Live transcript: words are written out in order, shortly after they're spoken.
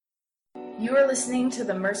You are listening to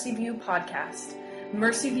the Mercy View podcast.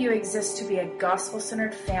 Mercy View exists to be a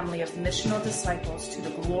gospel-centered family of missional disciples to the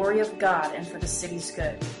glory of God and for the city's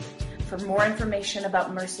good. For more information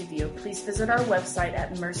about Mercy View, please visit our website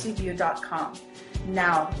at mercyview.com.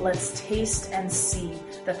 Now, let's taste and see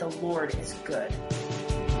that the Lord is good.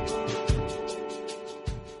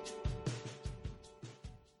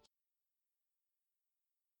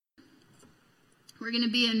 We're going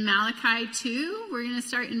to be in Malachi 2. We're going to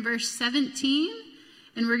start in verse 17,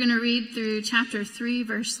 and we're going to read through chapter 3,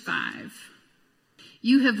 verse 5.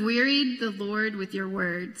 You have wearied the Lord with your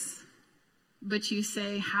words, but you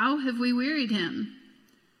say, how have we wearied him?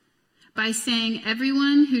 By saying,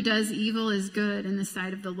 everyone who does evil is good in the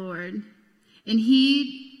sight of the Lord, and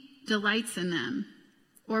he delights in them.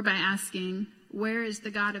 Or by asking, where is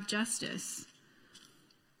the God of justice?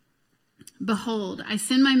 Behold, I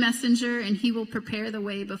send my messenger, and he will prepare the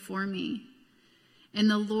way before me. And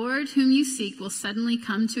the Lord whom you seek will suddenly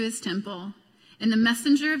come to his temple, and the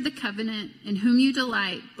messenger of the covenant in whom you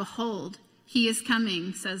delight, behold, he is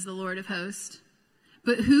coming, says the Lord of hosts.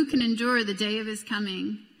 But who can endure the day of his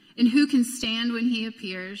coming, and who can stand when he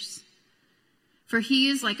appears? For he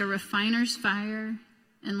is like a refiner's fire,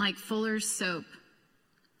 and like fuller's soap.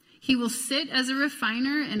 He will sit as a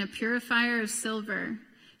refiner and a purifier of silver.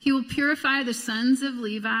 He will purify the sons of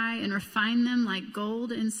Levi and refine them like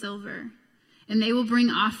gold and silver, and they will bring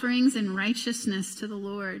offerings in righteousness to the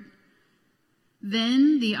Lord.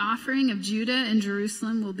 Then the offering of Judah and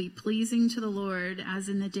Jerusalem will be pleasing to the Lord, as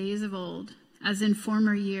in the days of old, as in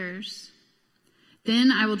former years.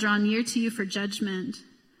 Then I will draw near to you for judgment.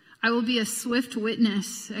 I will be a swift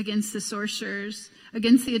witness against the sorcerers,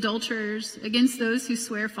 against the adulterers, against those who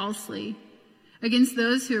swear falsely, against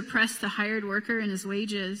those who oppress the hired worker and his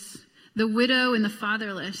wages, the widow and the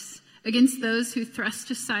fatherless, against those who thrust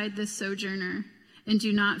aside the sojourner and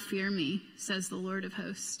do not fear me, says the Lord of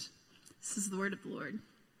hosts. This is the word of the Lord.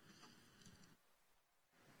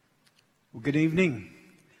 Well, good evening.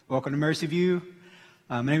 Welcome to Mercy View.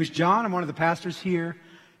 My name is John. I'm one of the pastors here.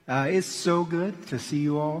 It's so good to see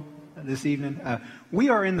you all this evening. We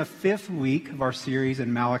are in the 5th week of our series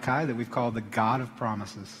in Malachi that we've called The God of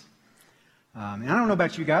Promises. And I don't know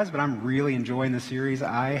about you guys, but I'm really enjoying the series.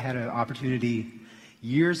 I had an opportunity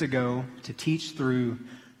years ago to teach through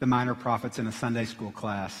the minor prophets in a Sunday school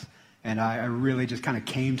class. And I really just kind of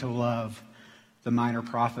came to love the minor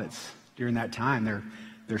prophets during that time.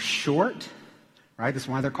 They're short, right? That's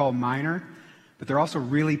why they're called minor. But they're also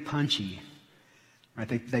really punchy, right?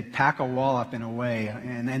 They pack a wallop in a way,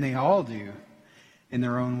 and they all do in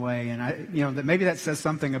their own way. And maybe that says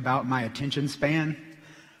something about my attention span.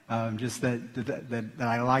 Just that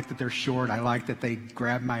I like that they're short. I like that they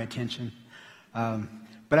grab my attention.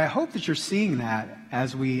 But I hope that you're seeing that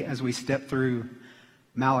as we step through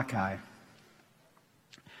Malachi.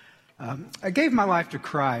 I gave my life to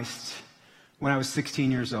Christ when I was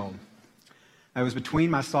 16 years old. I was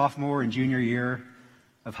between my sophomore and junior year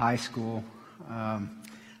of high school.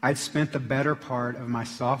 I'd spent the better part of my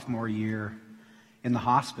sophomore year in the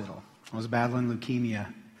hospital. I was battling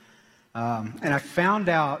leukemia. And I found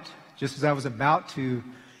out, just as I was about to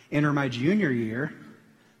enter my junior year,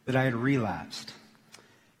 that I had relapsed.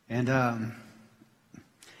 And,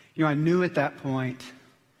 I knew at that point,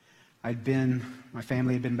 my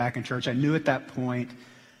family had been back in church. I knew at that point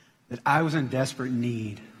that I was in desperate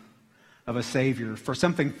need of a Savior for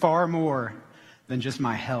something far more than just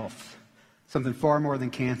my health, something far more than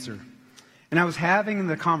cancer. And I was having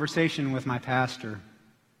the conversation with my pastor.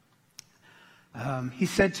 He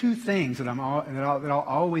said 2 things that I'll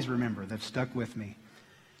always remember, that have stuck with me.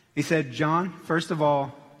 He said, John, first of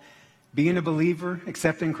all, being a believer,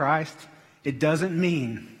 accepting Christ, it doesn't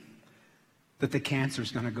mean that the cancer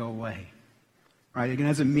is going to go away. Right? It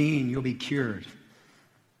doesn't mean you'll be cured.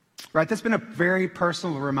 Right? That's been a very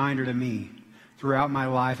personal reminder to me throughout my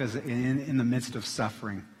life as in the midst of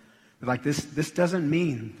suffering. Like this doesn't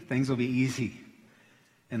mean things will be easy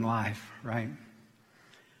in life, right?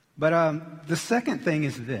 But the second thing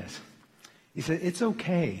is this. He said, it's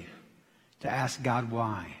okay to ask God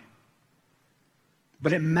why.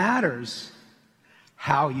 But it matters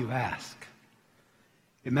how you ask.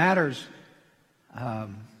 It matters,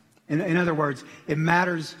 in other words, it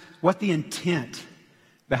matters what the intent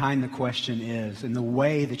behind the question is and the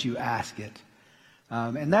way that you ask it.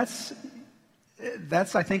 And that's,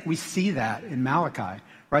 I think we see that in Malachi,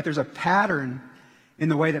 right? There's a pattern in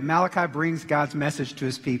the way that Malachi brings God's message to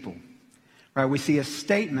his people. Right? We see a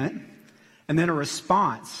statement and then a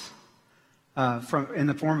response in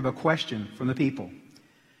the form of a question from the people.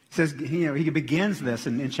 He says, he begins this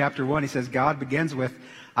in chapter 1. He says, God begins with,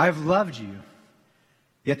 I've loved you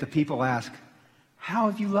Yet the people ask, how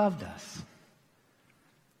have you loved us?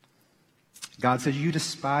 God says, you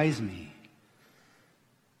despise me.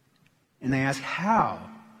 And they ask, how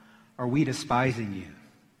are we despising you?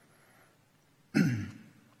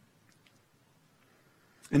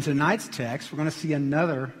 In tonight's text, we're going to see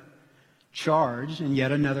another charge and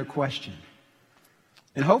yet another question.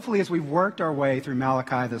 And hopefully as we've worked our way through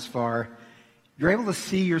Malachi this far, you're able to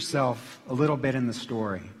see yourself a little bit in the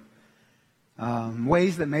story.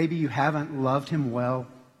 Ways that maybe you haven't loved him well.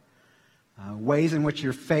 Ways in which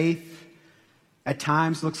your faith at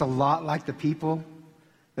times looks a lot like the people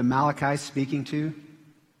that Malachi is speaking to,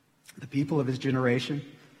 the people of his generation.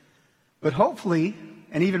 But hopefully,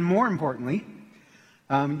 and even more importantly,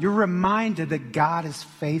 you're reminded that God is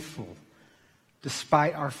faithful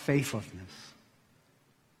despite our faithlessness.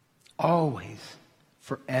 Always,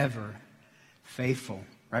 forever faithful.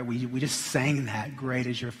 Right? We just sang that, great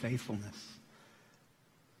is your faithfulness.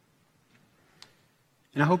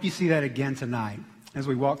 And I hope you see that again tonight as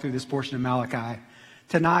we walk through this portion of Malachi.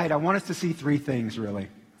 Tonight, I want us to see three things, really.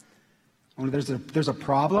 There's a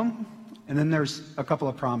problem, and then there's a couple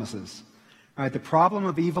of promises. All right, the problem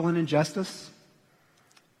of evil and injustice,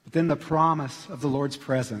 but then the promise of the Lord's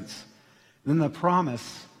presence, and then the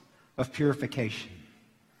promise of purification.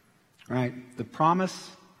 All right, the promise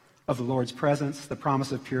of the Lord's presence, the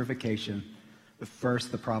promise of purification, but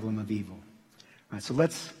first the problem of evil. All right, so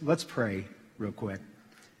let's pray real quick.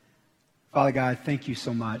 Father God, thank you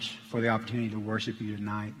so much for the opportunity to worship you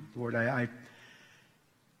tonight. Lord, I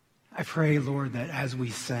pray, Lord, that as we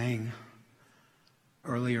sang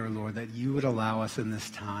earlier, Lord, that you would allow us in this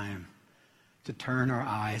time to turn our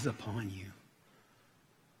eyes upon you.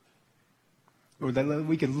 Lord, that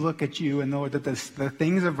we could look at you and, Lord, that the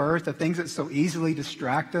things of earth, the things that so easily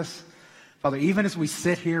distract us, Father, even as we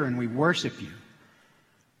sit here and we worship you,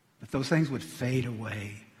 that those things would fade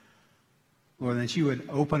away. Lord, that you would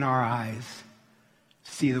open our eyes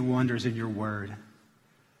to see the wonders in your word.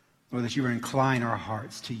 Lord, that you would incline our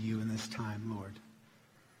hearts to you in this time, Lord.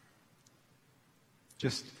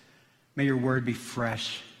 Just may your word be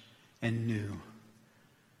fresh and new.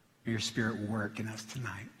 May your spirit work in us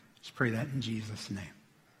tonight. Just pray that in Jesus' name.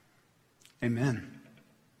 Amen.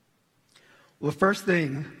 Well, the first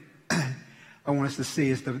thing I want us to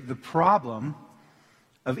see is the problem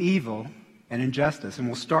of evil and injustice. And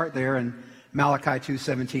we'll start there in Malachi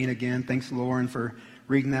 2:17 again. Thanks, Lauren, for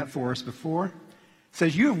reading that for us before. It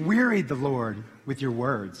says, you have wearied the Lord with your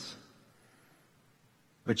words.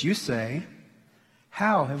 But you say,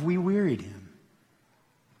 how have we wearied him?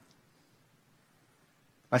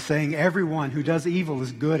 By saying everyone who does evil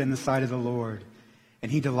is good in the sight of the Lord,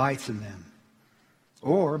 and he delights in them.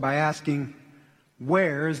 Or by asking,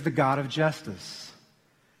 where is the God of justice?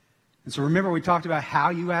 And so remember, we talked about how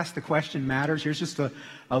you ask the question matters. Here's just a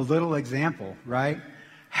little example, right?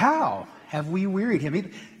 How have we wearied him?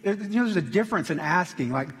 There's a difference in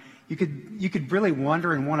asking. Like, you could really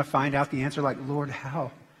wonder and want to find out the answer, like, Lord,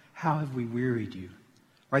 how have we wearied you?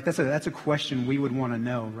 Right? That's a question we would want to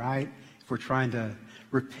know, right? If we're trying to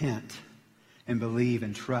repent and believe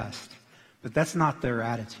and trust. But that's not their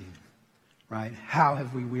attitude, right? How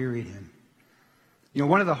have we wearied him? You know,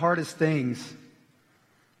 one of the hardest things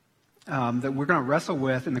that we're going to wrestle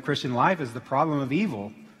with in the Christian life is the problem of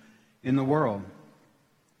evil in the world.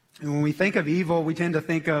 And when we think of evil, we tend to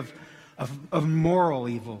think of moral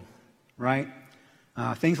evil, right?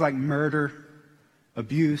 Things like murder,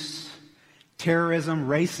 abuse, terrorism,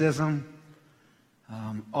 racism,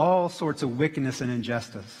 all sorts of wickedness and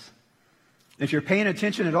injustice. If you're paying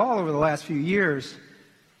attention at all over the last few years,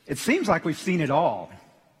 it seems like we've seen it all,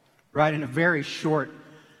 right, in a very short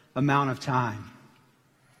amount of time.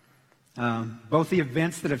 Both the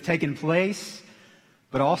events that have taken place,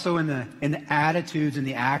 but also in the attitudes and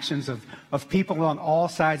the actions of people on all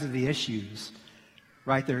sides of the issues,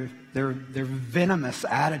 right? They're venomous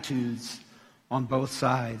attitudes on both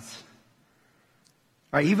sides,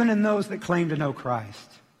 right? Even in those that claim to know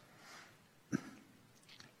Christ.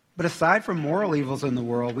 But aside from moral evils in the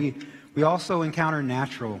world, we also encounter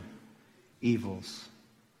natural evils.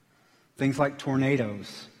 Things like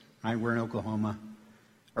tornadoes, right? We're in Oklahoma.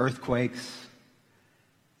 Earthquakes,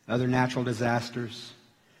 other natural disasters,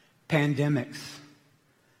 pandemics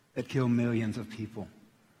that kill millions of people,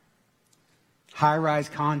 high-rise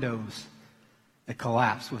condos that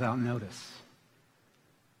collapse without notice.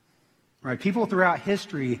 Right? People throughout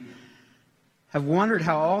history have wondered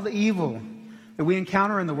how all the evil that we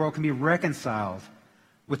encounter in the world can be reconciled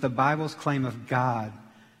with the Bible's claim of God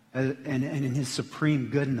and in his supreme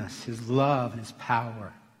goodness, his love, and his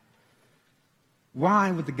power.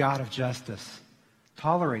 Why would the God of justice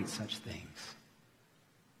tolerate such things?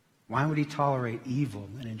 Why would he tolerate evil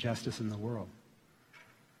and injustice in the world?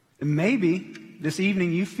 And maybe this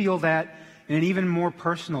evening you feel that in an even more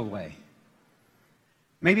personal way.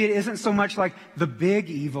 Maybe it isn't so much like the big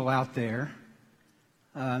evil out there.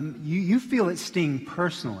 You feel it sting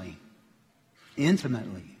personally,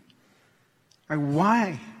 intimately.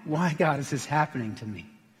 Why, God, is this happening to me?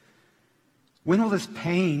 When will this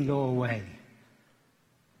pain go away?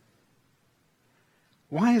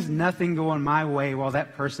 Why is nothing going my way while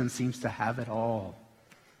that person seems to have it all?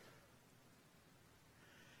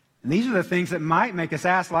 And these are the things that might make us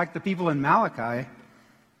ask, like the people in Malachi,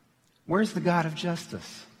 where's the God of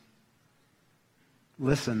justice?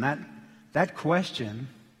 Listen, that question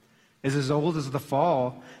is as old as the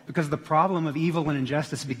fall, because the problem of evil and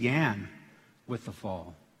injustice began with the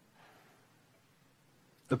fall.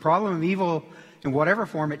 The problem of evil, in whatever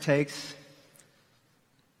form it takes,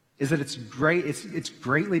 is that it's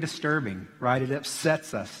greatly disturbing, right? It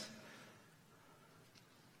upsets us.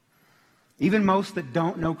 Even most that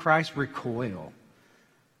don't know Christ recoil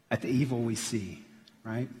at the evil we see,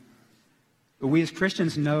 right? But we as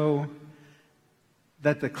Christians know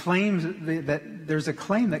that that there's a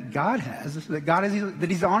claim that God has, that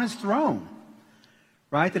He's on His throne,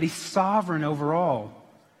 right? That He's sovereign over all.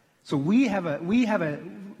 So we have a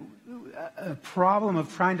problem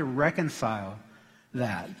of trying to reconcile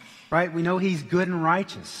that, right? We know He's good and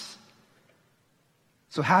righteous.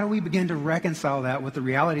 So how do we begin to reconcile that with the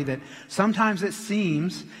reality that sometimes it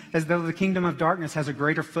seems as though the kingdom of darkness has a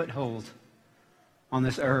greater foothold on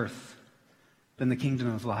this earth than the kingdom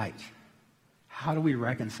of light? How do we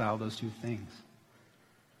reconcile those two things?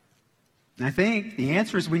 And I think the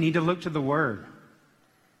answer is we need to look to the Word.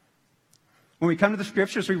 When we come to the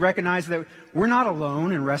Scriptures, we recognize that we're not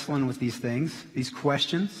alone in wrestling with these things, these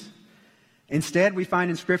questions. Instead, we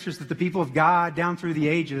find in Scriptures that the people of God down through the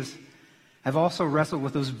ages have also wrestled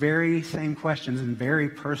with those very same questions in very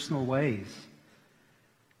personal ways.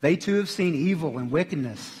 They too have seen evil and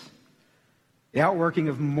wickedness, the outworking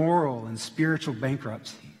of moral and spiritual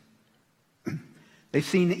bankruptcy. They've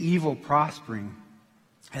seen the evil prospering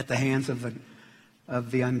at the hands of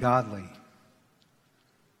the ungodly.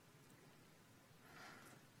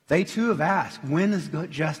 They too have asked, when is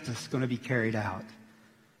justice going to be carried out?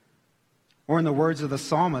 Or in the words of the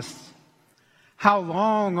psalmist, how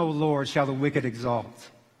long, O Lord, shall the wicked exalt?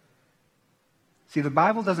 See, the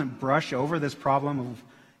Bible doesn't brush over this problem of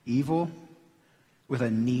evil with a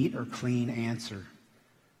neat or clean answer.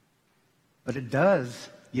 But it does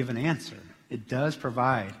give an answer. It does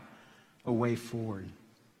provide a way forward.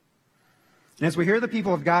 And as we hear the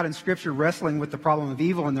people of God in Scripture wrestling with the problem of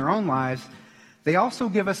evil in their own lives, they also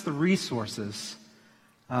give us the resources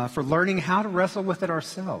for learning how to wrestle with it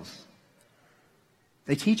ourselves.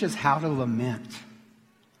 They teach us how to lament.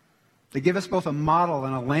 They give us both a model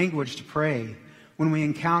and a language to pray when we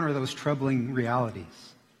encounter those troubling realities.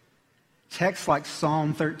 Texts like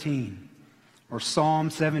Psalm 13 or Psalm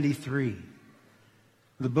 73,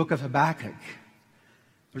 the book of Habakkuk.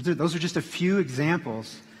 Those are just a few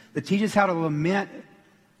examples that teach us how to lament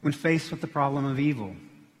when faced with the problem of evil.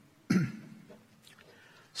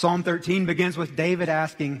 Psalm 13 begins with David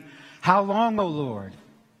asking, how long, O Lord?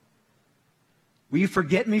 Will you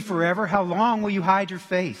forget me forever? How long will you hide your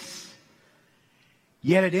face?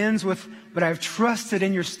 Yet it ends with, but I have trusted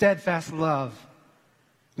in your steadfast love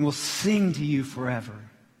and will sing to you forever.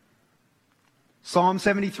 Psalm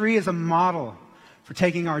 73 is a model for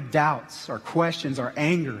taking our doubts, our questions, our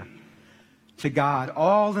anger to God,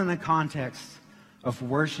 all in the context of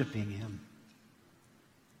worshiping Him.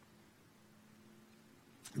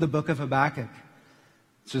 The book of Habakkuk,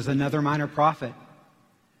 which is another minor prophet,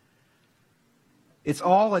 it's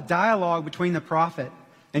all a dialogue between the prophet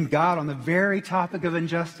and God on the very topic of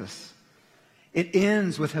injustice. It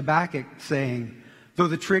ends with Habakkuk saying, though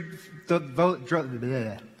the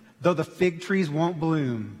fig trees won't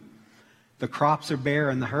bloom, the crops are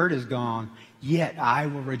bare and the herd is gone, yet I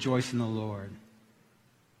will rejoice in the Lord.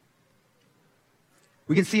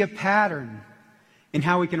 We can see a pattern in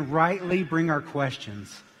how we can rightly bring our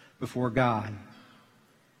questions before God.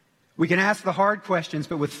 We can ask the hard questions,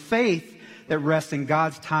 but with faith that rests in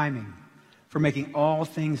God's timing for making all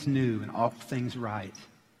things new and all things right.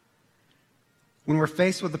 When we're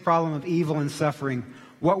faced with the problem of evil and suffering,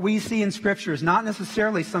 what we see in Scripture is not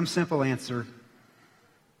necessarily some simple answer,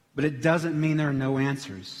 but it doesn't mean there are no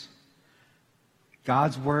answers.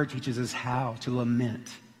 God's Word teaches us how to lament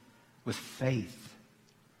with faith.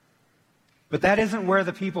 But that isn't where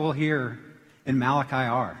the people here in Malachi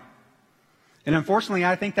are. And unfortunately,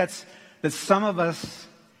 I think that some of us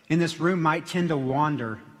in this room might tend to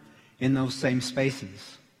wander in those same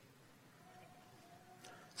spaces.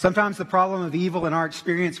 Sometimes the problem of evil and our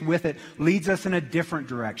experience with it leads us in a different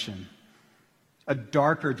direction, a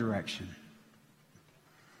darker direction.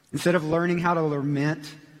 Instead of learning how to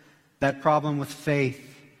lament that problem with faith,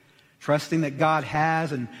 trusting that God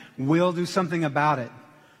has and will do something about it,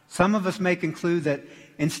 some of us may conclude that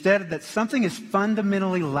instead that something is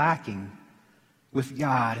fundamentally lacking with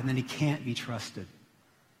God and then He can't be trusted.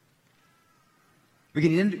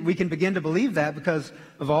 We can begin to believe that because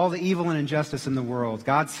of all the evil and injustice in the world.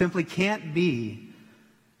 God simply can't be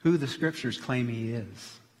who the Scriptures claim He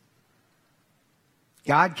is.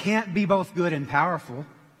 God can't be both good and powerful.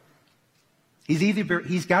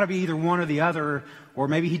 He's got to be either one or the other, or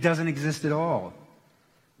maybe He doesn't exist at all,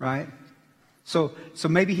 right? So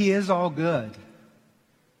maybe He is all good.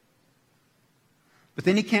 But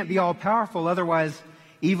then He can't be all powerful, otherwise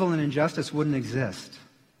evil and injustice wouldn't exist.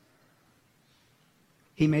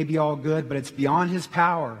 He may be all good, but it's beyond His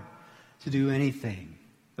power to do anything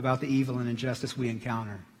about the evil and injustice we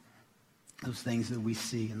encounter, those things that we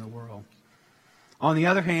see in the world. On the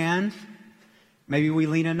other hand, maybe we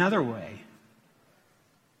lean another way.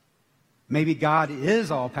 Maybe God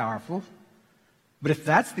is all powerful, but if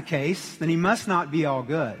that's the case, then He must not be all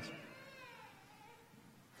good.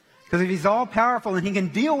 Because if He's all powerful and He can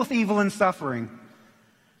deal with evil and suffering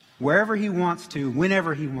wherever He wants to,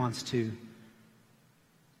 whenever He wants to,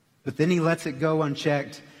 but then He lets it go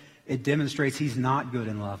unchecked, it demonstrates He's not good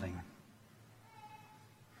and loving.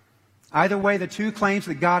 Either way, the two claims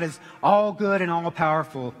that God is all good and all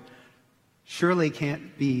powerful surely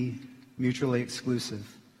can't be mutually exclusive,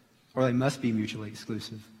 or they must be mutually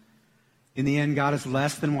exclusive. In the end, God is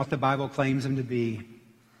less than what the Bible claims Him to be,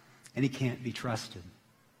 and He can't be trusted.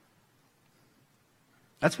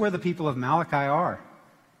 That's where the people of Malachi are.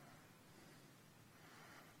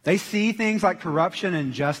 They see things like corruption and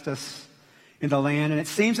injustice in the land, and it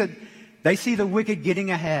seems that they see the wicked getting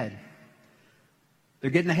ahead. They're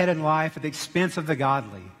getting ahead in life at the expense of the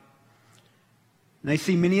godly. And they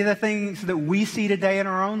see many of the things that we see today in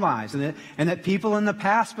our own lives, and that people in the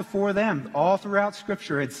past before them, all throughout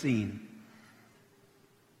Scripture, had seen.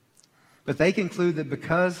 But they conclude that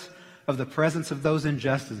because of the presence of those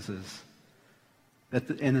injustices,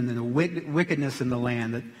 and the wickedness in the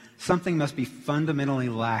land, that something must be fundamentally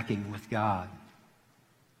lacking with God.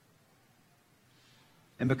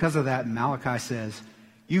 And because of that, Malachi says,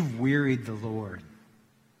 "You've wearied the Lord."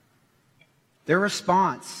 Their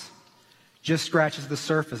response just scratches the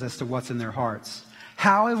surface as to what's in their hearts.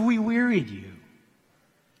 How have we wearied you?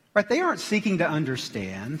 Right? They aren't seeking to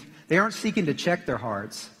understand. They aren't seeking to check their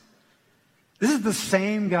hearts. This is the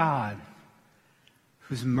same God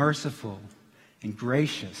who's merciful and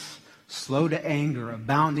gracious, slow to anger,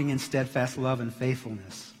 abounding in steadfast love and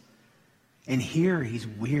faithfulness. And here He's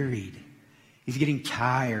wearied. He's getting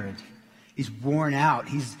tired. He's worn out.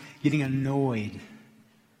 He's getting annoyed.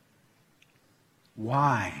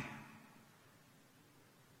 Why?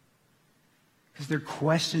 Because they're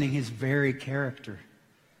questioning His very character.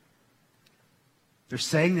 They're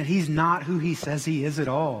saying that He's not who He says He is at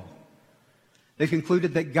all. They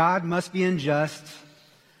concluded that God must be unjust,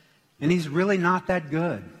 and He's really not that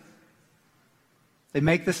good. They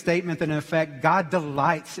make the statement that, in effect, God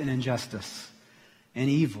delights in injustice and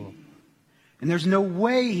evil, and there's no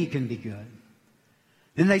way He can be good.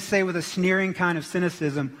 Then they say with a sneering kind of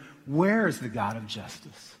cynicism, where is the God of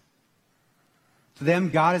justice? To them,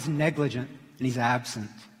 God is negligent and He's absent.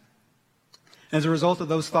 As a result of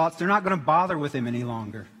those thoughts, they're not going to bother with Him any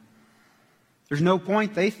longer. There's no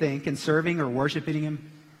point, they think, in serving or worshiping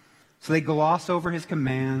Him. So they gloss over His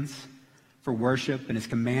commands for worship and His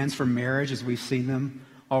commands for marriage, as we've seen them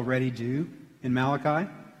already do in Malachi.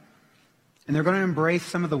 And they're going to embrace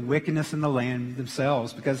some of the wickedness in the land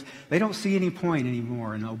themselves because they don't see any point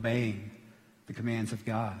anymore in obeying the commands of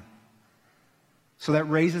God. So that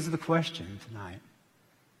raises the question tonight.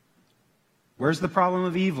 Where's the problem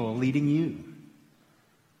of evil leading you?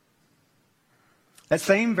 That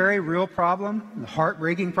same very real problem, the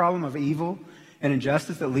heartbreaking problem of evil and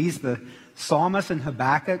injustice that leads the psalmist in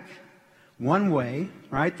Habakkuk one way,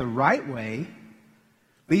 right, the right way,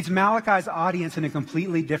 leads Malachi's audience in a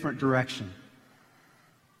completely different direction.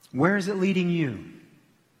 Where is it leading you?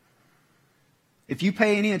 If you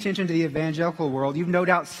pay any attention to the evangelical world, you've no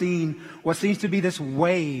doubt seen what seems to be this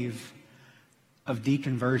wave of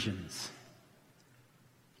deconversions.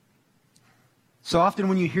 So often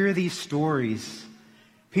when you hear these stories,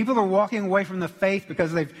 people are walking away from the faith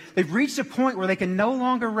because they've reached a point where they can no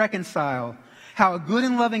longer reconcile how a good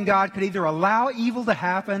and loving God could either allow evil to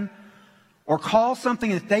happen or call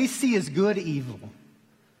something that they see as good evil.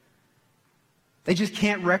 They just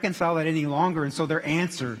can't reconcile that any longer, and so their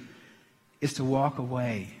answer is to walk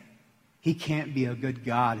away. He can't be a good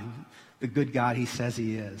God, the good God he says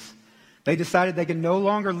he is. They decided they can no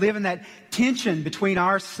longer live in that tension between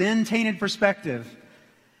our sin-tainted perspective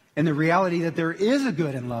and the reality that there is a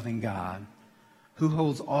good and loving God who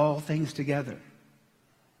holds all things together.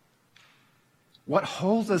 What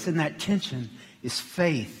holds us in that tension is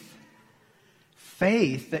faith.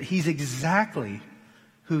 Faith that he's exactly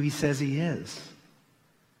who he says he is.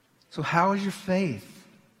 So how is your faith?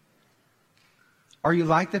 Are you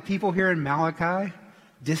like the people here in Malachi,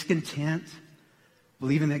 discontent,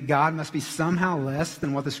 believing that God must be somehow less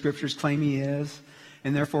than what the Scriptures claim he is,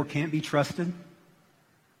 and therefore can't be trusted?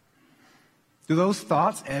 Do those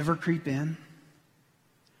thoughts ever creep in?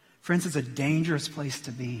 Friends, it's a dangerous place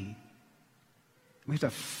to be. We have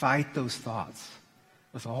to fight those thoughts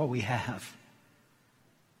with all we have.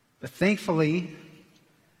 But thankfully,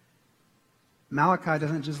 Malachi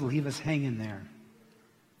doesn't just leave us hanging there.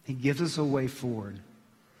 He gives us a way forward.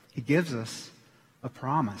 He gives us a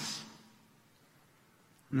promise.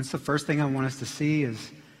 And that's the first thing I want us to see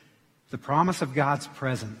is the promise of God's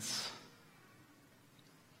presence.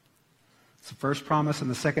 It's the first promise, and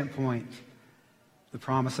the second point, the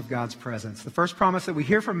promise of God's presence. The first promise that we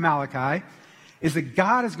hear from Malachi is that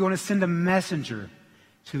God is going to send a messenger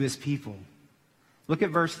to his people. Look at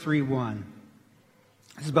verse 3:1.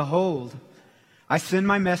 It says, "Behold, I send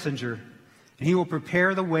my messenger, and he will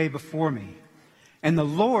prepare the way before me. And the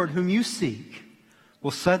Lord whom you seek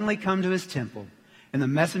will suddenly come to his temple, and the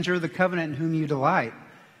messenger of the covenant in whom you delight,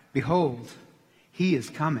 behold, he is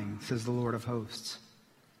coming, says the Lord of hosts."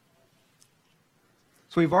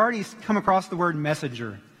 So we've already come across the word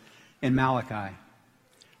messenger in Malachi.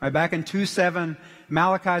 Right, back in 2:7,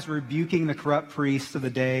 Malachi is rebuking the corrupt priests of the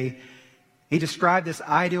day. He described this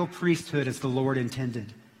ideal priesthood as the Lord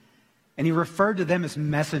intended. And he referred to them as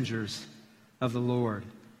messengers of the Lord.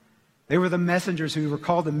 They were the messengers who were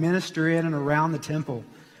called to minister in and around the temple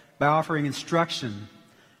by offering instruction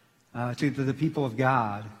to the people of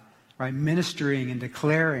God, right? Ministering and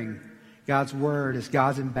declaring God's word as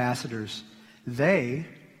God's ambassadors. They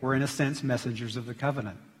were, in a sense, messengers of the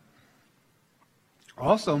covenant.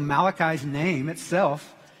 Also, Malachi's name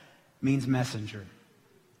itself means messenger.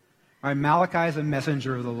 Right? Malachi is a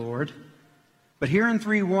messenger of the Lord. But here in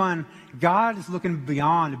 3:1, God is looking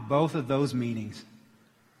beyond both of those meanings,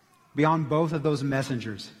 beyond both of those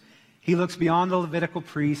messengers. He looks beyond the Levitical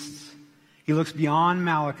priests. He looks beyond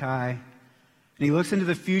Malachi. And he looks into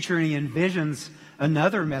the future and he envisions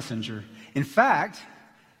another messenger. In fact,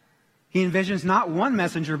 he envisions not one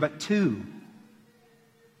messenger, but two.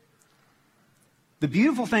 The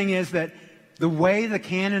beautiful thing is that the way the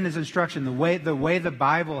canon is instruction, the way the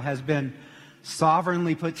Bible has been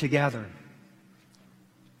sovereignly put together,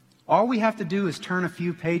 all we have to do is turn a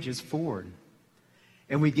few pages forward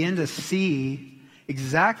and we begin to see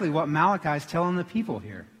exactly what Malachi is telling the people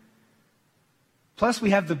here. Plus,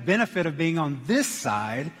 we have the benefit of being on this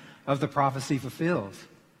side of the prophecy fulfilled.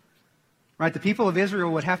 Right? The people of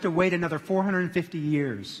Israel would have to wait another 450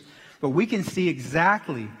 years. But we can see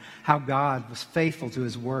exactly how God was faithful to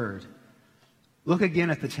his word. Look again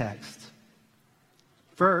at the text.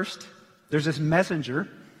 First, there's this messenger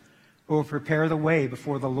who will prepare the way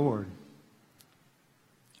before the Lord.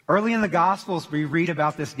 Early in the Gospels, we read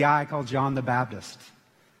about this guy called John the Baptist,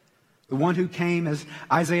 the one who came, as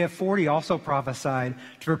Isaiah 40 also prophesied,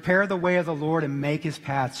 to prepare the way of the Lord and make his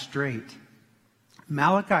path straight.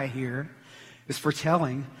 Malachi here is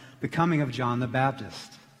foretelling the coming of John the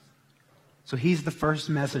Baptist. So he's the first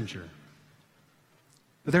messenger.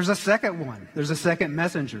 But there's a second one. There's a second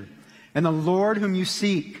messenger. "And the Lord whom you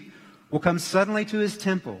seek will come suddenly to his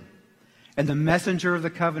temple, and the messenger of the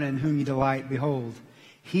covenant in whom you delight, behold,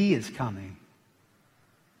 he is coming."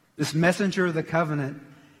 This messenger of the covenant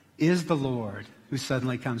is the Lord who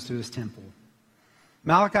suddenly comes to his temple.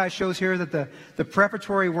 Malachi shows here that the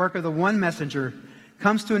preparatory work of the one messenger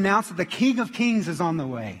comes to announce that the King of Kings is on the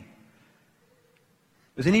way.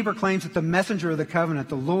 But then he proclaims that the messenger of the covenant,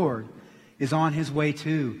 the Lord, is on his way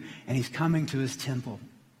too, and he's coming to his temple.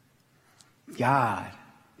 God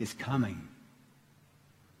is coming.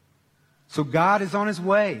 So God is on his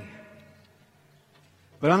way.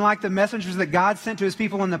 But unlike the messengers that God sent to his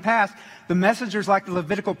people in the past, the messengers like the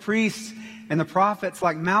Levitical priests and the prophets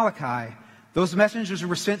like Malachi, those messengers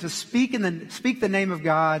were sent to speak the name of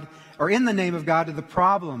God, or in the name of God, to the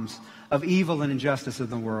problems of evil and injustice in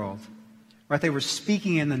the world. Right? They were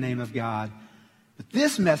speaking in the name of God. But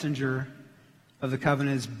this messenger of the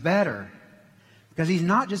covenant is better, because he's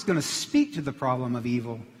not just going to speak to the problem of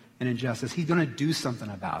evil and injustice. He's going to do something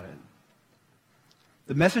about it.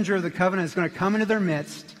 The messenger of the covenant is going to come into their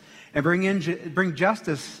midst and bring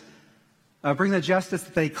justice bring the justice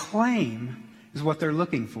that they claim is what they're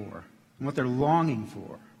looking for and what they're longing for.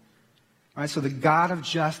 All right, so the God of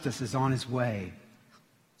justice is on his way.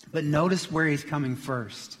 But notice where he's coming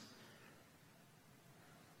first.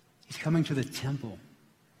 He's coming to the temple,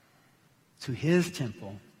 to his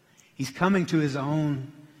temple. He's coming to his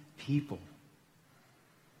own people.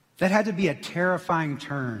 That had to be a terrifying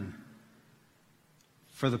turn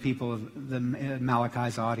for the people of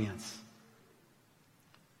Malachi's audience.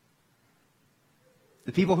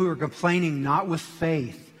 The people who were complaining not with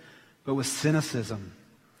faith, but with cynicism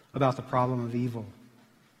about the problem of evil.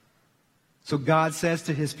 So God says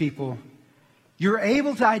to his people, you're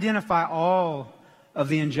able to identify all of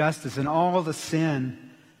the injustice and all the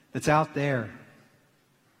sin that's out there.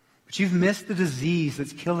 But you've missed the disease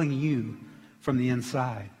that's killing you from the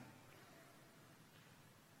inside.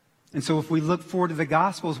 And so if we look forward to the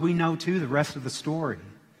Gospels, we know too the rest of the story.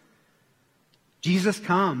 Jesus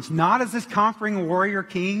comes, not as this conquering warrior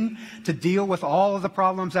king to deal with all of the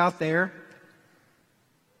problems out there,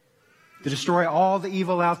 to destroy all the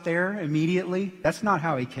evil out there immediately. That's not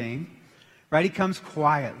how he came, right? He comes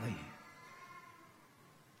quietly.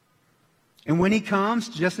 And when he comes,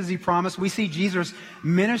 just as he promised, we see Jesus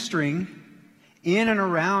ministering in and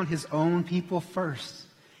around his own people first.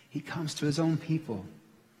 He comes to his own people.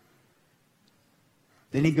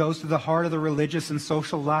 Then he goes to the heart of the religious and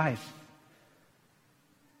social life.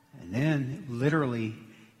 And then, literally,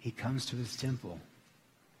 he comes to his temple.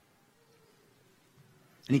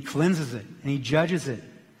 And he cleanses it, and he judges it.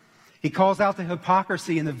 He calls out the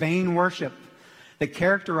hypocrisy and the vain worship that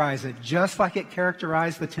characterize it, just like it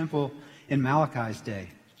characterized the temple in Malachi's day.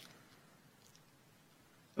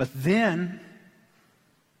 But then,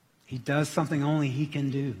 he does something only he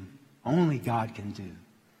can do, only God can do.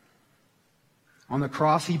 On the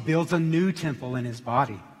cross, he builds a new temple in his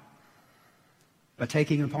body by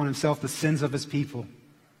taking upon himself the sins of his people.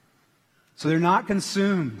 So they're not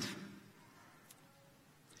consumed.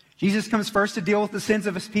 Jesus comes first to deal with the sins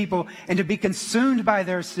of his people and to be consumed by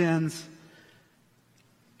their sins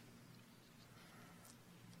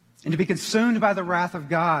and to be consumed by the wrath of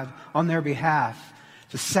God on their behalf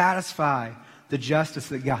to satisfy the justice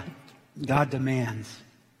that God demands.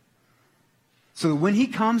 So that when he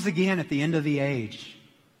comes again at the end of the age,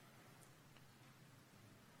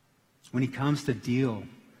 when he comes to deal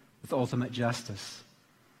with ultimate justice,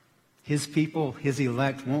 his people, his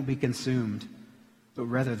elect, won't be consumed, but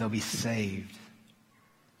rather they'll be saved.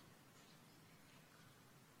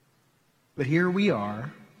 But here we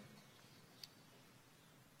are,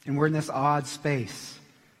 and we're in this odd space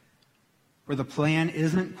where the plan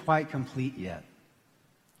isn't quite complete yet.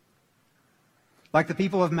 Like the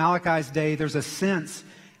people of Malachi's day, there's a sense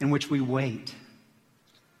in which we wait.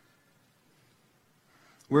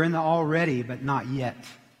 We're in the already, but not yet.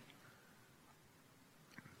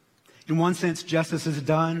 In one sense, justice is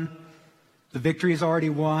done. The victory is already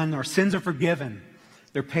won. Our sins are forgiven.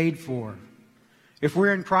 They're paid for. If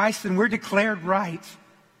we're in Christ, then we're declared right.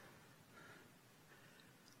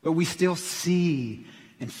 But we still see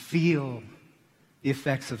and feel the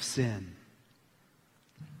effects of sin.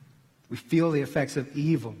 We feel the effects of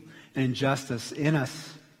evil and injustice in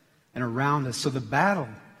us and around us. So the battle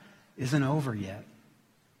isn't over yet.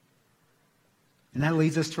 And that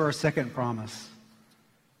leads us to our second promise.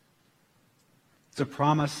 It's a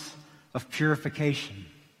promise of purification,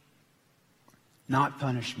 not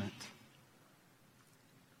punishment.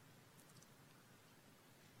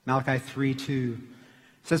 Malachi 3:2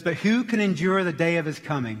 says, "But who can endure the day of his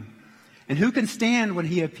coming? And who can stand when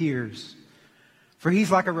he appears? For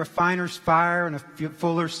he's like a refiner's fire and a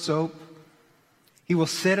fuller's soap. He will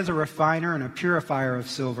sit as a refiner and a purifier of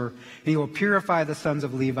silver. And he will purify the sons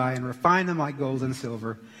of Levi and refine them like gold and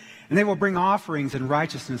silver. And they will bring offerings in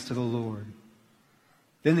righteousness to the Lord.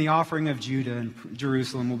 Then the offering of Judah and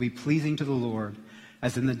Jerusalem will be pleasing to the Lord,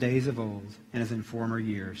 as in the days of old and as in former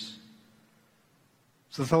years."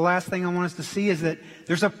 So the last thing I want us to see is that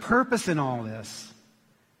there's a purpose in all this.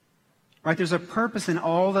 Right? There's a purpose in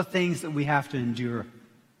all the things that we have to endure.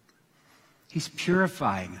 He's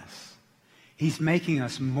purifying us. He's making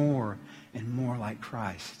us more and more like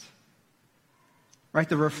Christ. Right?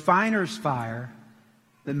 The refiner's fire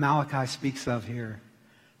that Malachi speaks of here,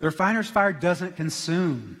 the refiner's fire doesn't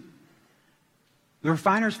consume. The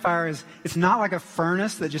refiner's fire it's not like a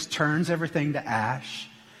furnace that just turns everything to ash.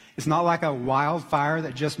 It's not like a wildfire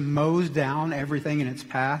that just mows down everything in its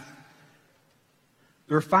path.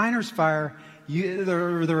 The refiner's fire,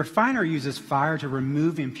 the refiner uses fire to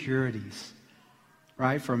remove impurities,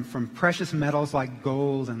 right, from precious metals like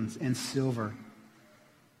gold and silver.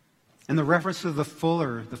 And the reference to the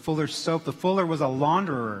fuller's soap, the fuller was a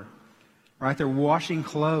launderer, right? They're washing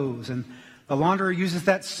clothes, and the launderer uses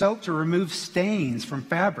that soap to remove stains from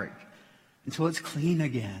fabric until it's clean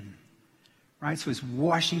again, right? So it's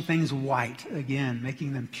washing things white again,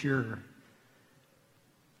 making them pure.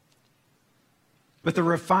 But the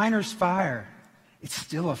refiner's fire, it's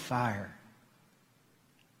still a fire.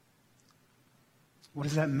 What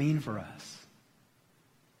does that mean for us?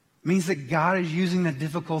 It means that God is using the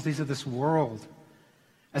difficulties of this world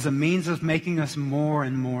as a means of making us more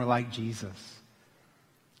and more like Jesus.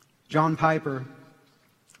 John Piper,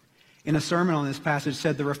 in a sermon on this passage,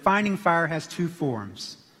 said the refining fire has two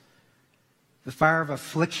forms: the fire of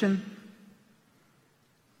affliction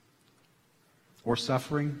or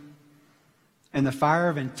suffering, and the fire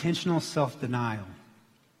of intentional self-denial.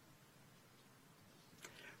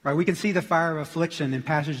 Right, we can see the fire of affliction in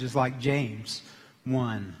passages like James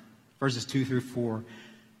 1, verses 2 through 4. It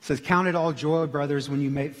says, "Count it all joy, brothers, when you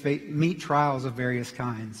meet trials of various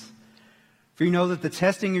kinds. For you know that the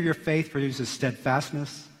testing of your faith produces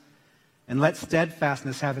steadfastness, and let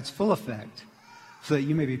steadfastness have its full effect, so that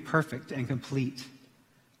you may be perfect and complete,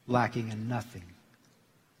 lacking in nothing."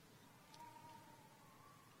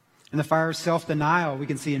 And the fire of self-denial we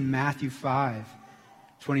can see in Matthew 5,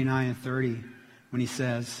 29 and 30, when he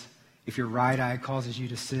says, "If your right eye causes you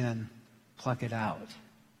to sin, pluck it out.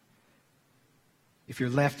 If your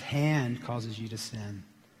left hand causes you to sin,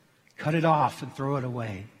 cut it off and throw it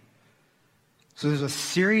away." So there's a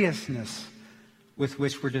seriousness with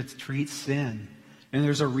which we're to treat sin. And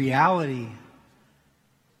there's a reality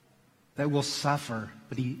that we'll suffer,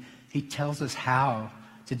 but he tells us how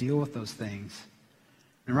to deal with those things.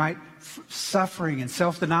 And right, suffering and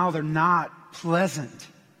self-denial, they're not pleasant.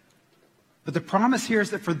 But the promise here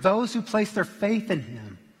is that for those who place their faith in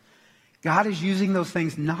him, God is using those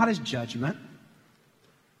things not as judgment,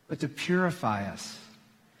 but to purify us.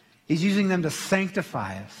 He's using them to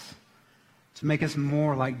sanctify us, to make us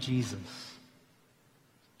more like Jesus.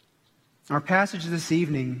 Our passage this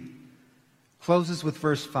evening closes with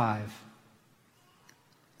verse 5.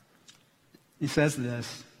 He says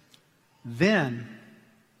this, "Then,"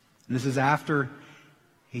 and this is after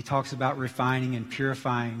he talks about refining and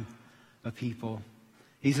purifying a people.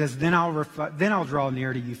 He says, then I'll draw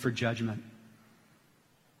near to you for judgment.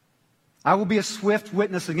 I will be a swift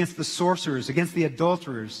witness against the sorcerers, against the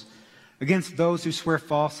adulterers, against those who swear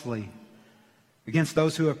falsely, against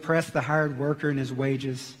those who oppress the hired worker in his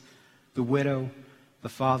wages, the widow, the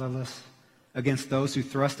fatherless, against those who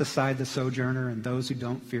thrust aside the sojourner and those who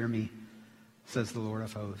don't fear me, says the Lord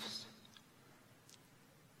of hosts."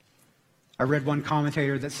 I read one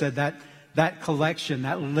commentator that said that collection,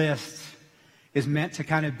 that list, is meant to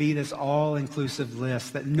kind of be this all-inclusive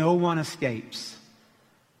list that no one escapes.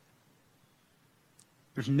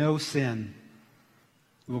 There's no sin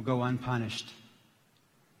that will go unpunished.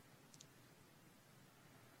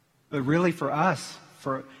 But really for us,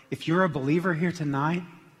 if you're a believer here tonight,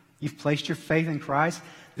 you've placed your faith in Christ,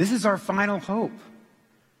 this is our final hope.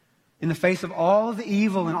 In the face of all of the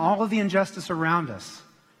evil and all of the injustice around us,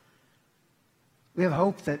 we have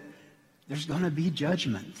hope that there's going to be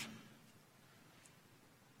judgment.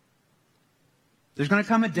 There's going to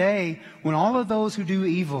come a day when all of those who do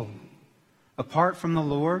evil, apart from the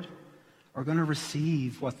Lord, are going to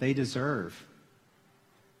receive what they deserve.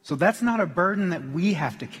 So that's not a burden that we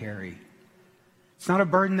have to carry. It's not a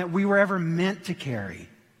burden that we were ever meant to carry.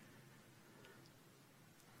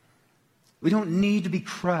 We don't need to be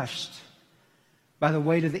crushed by the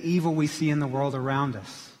weight of the evil we see in the world around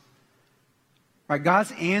us. Right?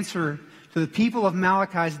 God's answer to the people of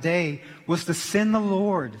Malachi's day was to send the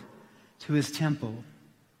Lord to his temple.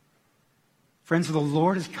 Friends, the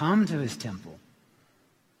Lord has come to his temple.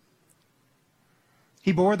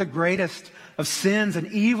 He bore the greatest of sins and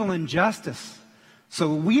evil and injustice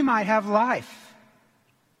so we might have life.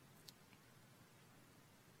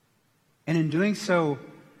 And in doing so,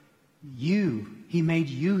 he made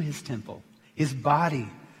you his temple. His body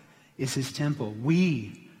is his temple.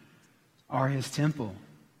 We are his temple.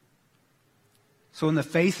 So in the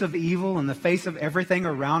face of evil, in the face of everything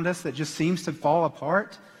around us that just seems to fall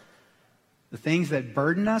apart, the things that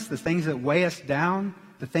burden us, the things that weigh us down,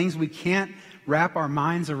 the things we can't wrap our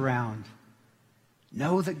minds around,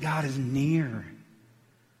 know that God is near.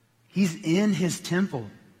 He's in his temple.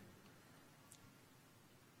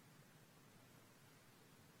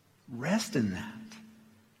 Rest in that.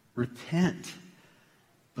 Repent.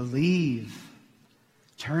 Believe.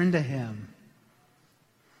 Turn to him.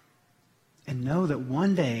 And know that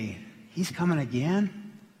one day he's coming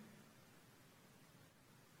again.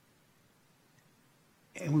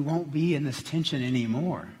 And we won't be in this tension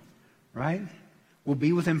anymore, right? We'll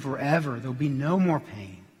be with him forever. There'll be no more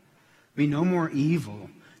pain. Be no more evil,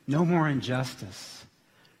 no more injustice.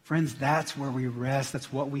 Friends, that's where we rest.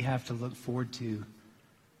 That's what we have to look forward to.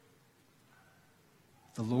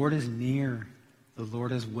 The Lord is near. The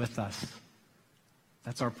Lord is with us.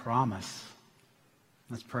 That's our promise.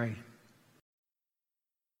 Let's pray.